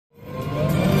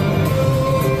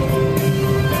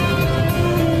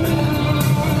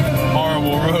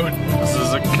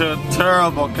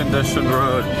terrible condition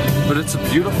road, but it's a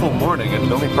beautiful morning, and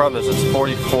the only problem is it's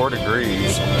 44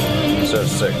 degrees. It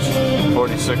says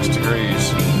 46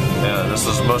 degrees. Yeah, this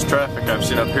is the most traffic I've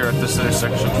seen up here at this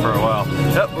intersection for a while.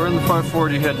 Yep, we're in the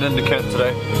 540 heading into Kent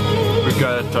today. We've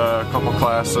got a couple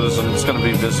classes and it's going to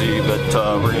be busy, but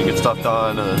we're going to get stuff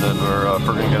done, and then we're going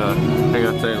to hang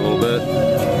out today a little bit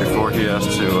before he has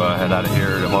to head out of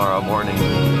here tomorrow morning.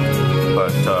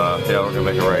 But yeah, we're going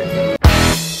to make it right.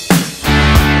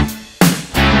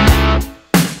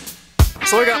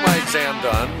 So I got my exam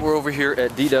done. We're over here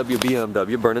at DW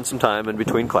BMW burning some time in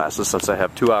between classes since I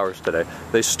have 2 hours today.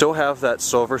 They still have that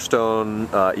Silverstone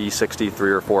E63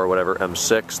 or 4 or whatever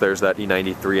M6. There's that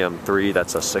E93 M3,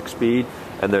 that's a 6-speed.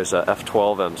 And there's a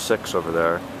F12 M6 over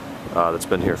there that's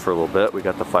been here for a little bit. We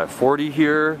got the 540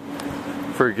 here.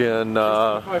 Friggin'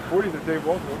 540 that they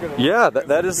won't. Yeah,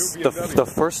 that is the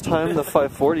first time the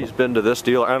 540's been to this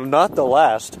dealer. And not the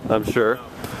last, I'm sure.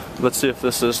 Let's see if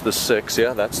this is the 6.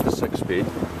 Yeah, that's the 6-speed.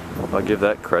 I'll give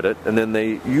that credit. And then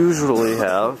they usually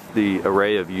have the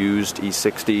array of used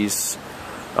E60s.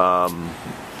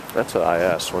 That's an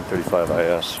IS, 135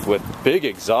 IS, with big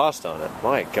exhaust on it.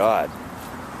 My God.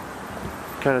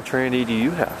 What kind of Tranny do you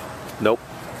have? Nope.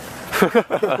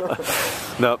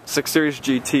 Nope. 6 Series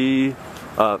GT.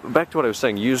 Back to what I was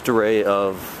saying, used array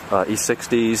of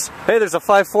E60s. Hey, there's a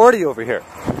 540 over here.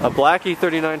 A black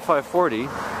E39 540.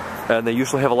 And they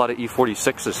usually have a lot of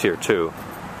E46s here too.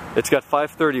 It's got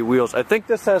 530 wheels. I think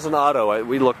this has an auto.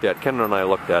 We looked at, Ken and I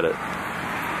looked at it.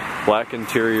 Black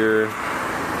interior.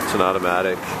 It's an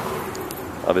automatic.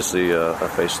 Obviously a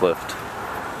facelift.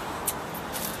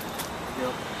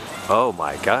 Yep. Oh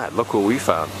my God! Look what we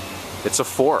found. It's a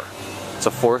 4. It's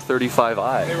a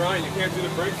 435i. Hey Ryan, you can't do the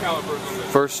brake calipers on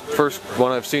this. First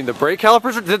one I've seen. The brake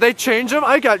calipers. Did they change them?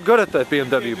 I got good at the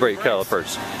BMW brake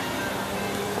calipers.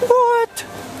 What?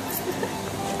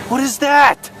 What is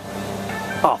that?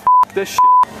 Oh, f this shit.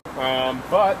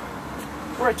 But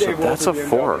so that's a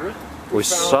 4. We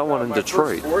saw one in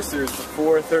Detroit. 4 Series, the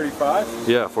 435.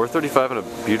 Yeah, 435 in a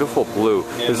beautiful blue.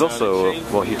 There's also,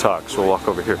 well, he talks. We'll walk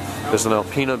over here. There's an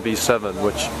Alpina B7,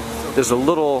 which is a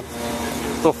little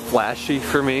flashy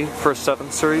for me for a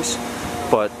 7 Series,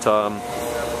 but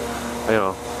you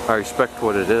know, I respect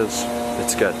what it is.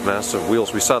 It's got massive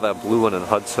wheels. We saw that blue one in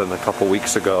Hudson a couple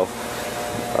weeks ago.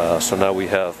 So now we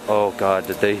have, oh God,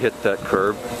 did they hit that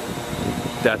curb?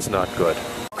 That's not good.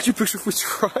 Could you picture if we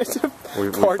tried to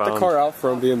part the car out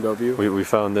from BMW? We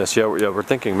found this. Yeah, we're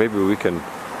thinking maybe we can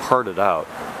part it out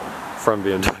from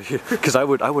BMW. Because I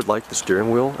would like the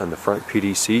steering wheel and the front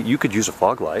PDC. You could use a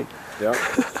fog light. Yeah.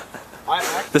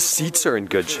 The seats are in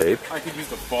good shape. I could use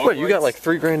the fog What, you got like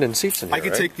 $3 grand in seats in here, I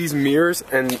could right? take these mirrors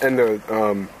and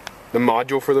the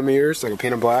module for the mirrors, like a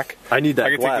painted black. I need that I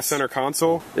could glass. take the center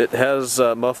console. It has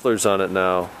mufflers on it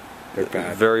now. They're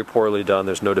bad. Very poorly done.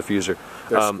 There's no diffuser.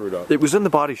 They're screwed up. It was in the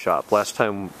body shop last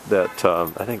time that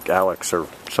I think Alex or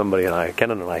somebody and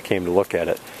Ken and I came to look at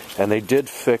it. And they did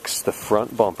fix the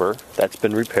front bumper. That's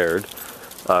been repaired.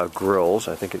 Grills.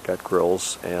 I think it got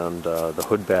grills. And the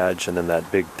hood badge. And then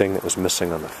that big thing that was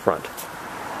missing on the front.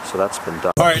 So that's been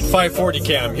done. Alright, 540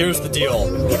 cam. Here's the deal.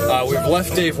 We've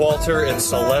left Dave Walter.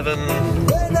 It's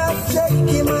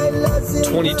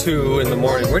 11:22 in the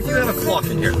morning. Where do you have a clock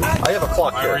in here? I have a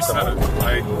clock here. I reset it.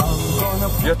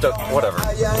 You have to, whatever.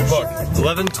 Look,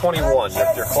 11:21.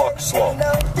 Your clock's slow.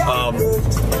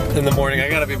 In the morning, I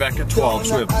gotta be back at 12,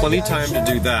 so we have plenty of time to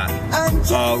do that.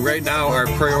 Right now, our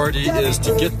priority is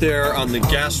to get there on the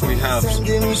gas we have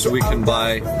so we can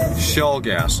buy Shell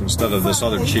gas instead of this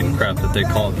other cheap crap that they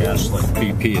call gas, like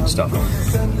BP and stuff.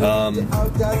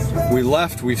 We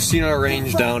left, we've seen our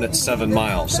range down at 7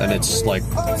 miles, and it's like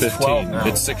 15.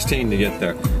 It's 16 to get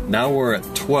there. Now we're at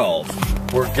 12.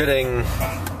 We're getting,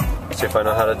 let's see if I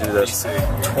know how to do this,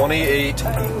 28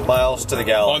 miles to the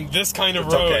gallon. On this kind of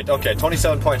road. Okay,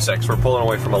 27.6. We're pulling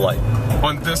away from a light.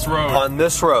 On this road. On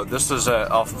this road. This is a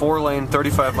 4-lane,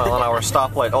 35-mile-an-hour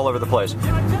stoplight all over the place.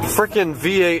 Frickin'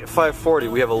 V8 540.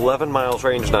 We have 11 miles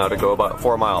range now to go about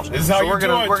 4 miles. This is how we're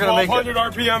gonna make it. 1200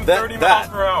 RPM, 30 miles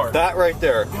per hour. That right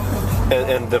there.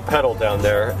 And the pedal down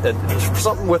there, and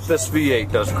something with this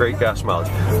V8 does great gas mileage.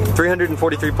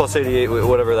 343 plus 88,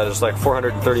 whatever that is, like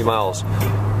 430 miles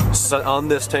on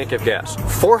this tank of gas.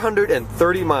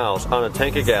 430 miles on a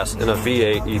tank of gas in a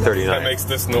V8 E39. That makes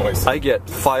this noise. I get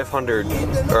 400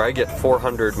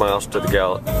 miles to the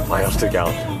gallon.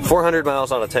 400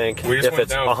 miles on a tank if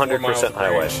it's 100%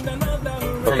 highway.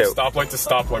 From stoplight to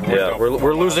stoplight. Yeah,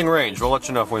 we're losing range. We'll let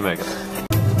you know if we make it.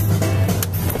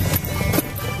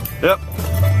 Yep,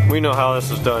 we know how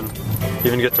this is done.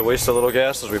 Even get to waste a little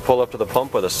gas as we pull up to the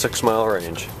pump with a 6-mile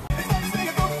range.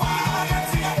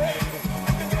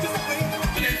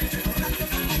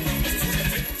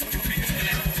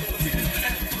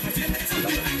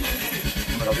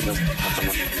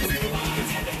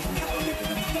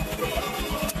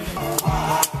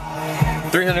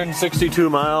 $362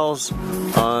 miles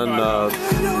on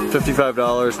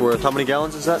 $55 worth. How many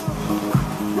gallons is that?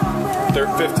 They're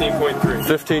 15.3.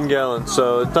 15 gallons.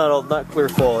 So it's not clear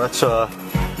full. That's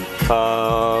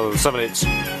 7/8.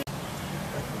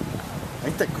 I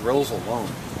think the grills alone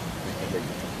make a big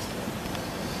difference.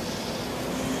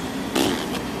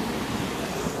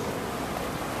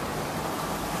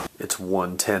 It's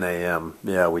 1:10 a.m.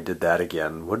 Yeah, we did that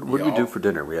again. What did we do for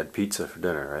dinner? We had pizza for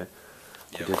dinner, right?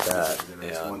 We did that.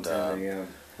 And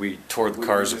we tore the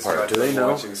cars apart. Do they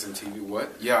know? Watching some TV.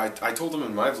 What? Yeah, I told them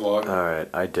in my vlog. All right,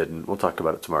 I didn't. We'll talk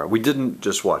about it tomorrow. We didn't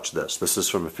just watch this. This is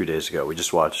from a few days ago. We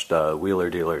just watched Wheeler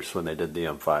Dealers when they did the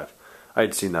M5. I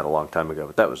had seen that a long time ago,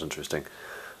 but that was interesting.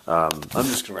 I'm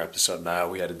just going to wrap this up now.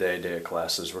 We had a day of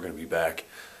classes. We're going to be back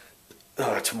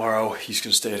tomorrow. He's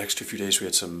going to stay an extra few days. We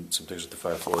had some things with the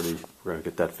 540. We're going to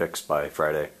get that fixed by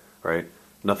Friday, right?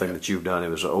 Nothing that you've done. It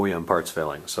was OEM parts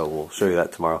failing, so we'll show you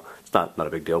that tomorrow. It's not a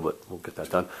big deal, but we'll get that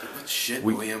done. Shit,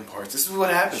 OEM parts. This is what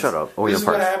happens. Shut up. OEM this is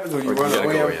parts. what happens when you run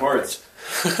OEM parts.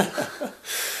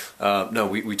 No,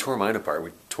 we tore mine apart.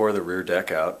 We tore the rear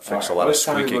deck out, fixed a lot of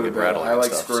squeaking and rattling. I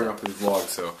like and stuff, screwing up his vlog,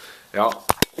 so yeah.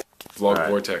 Vlog right.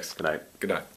 Vortex. Good night. Good night.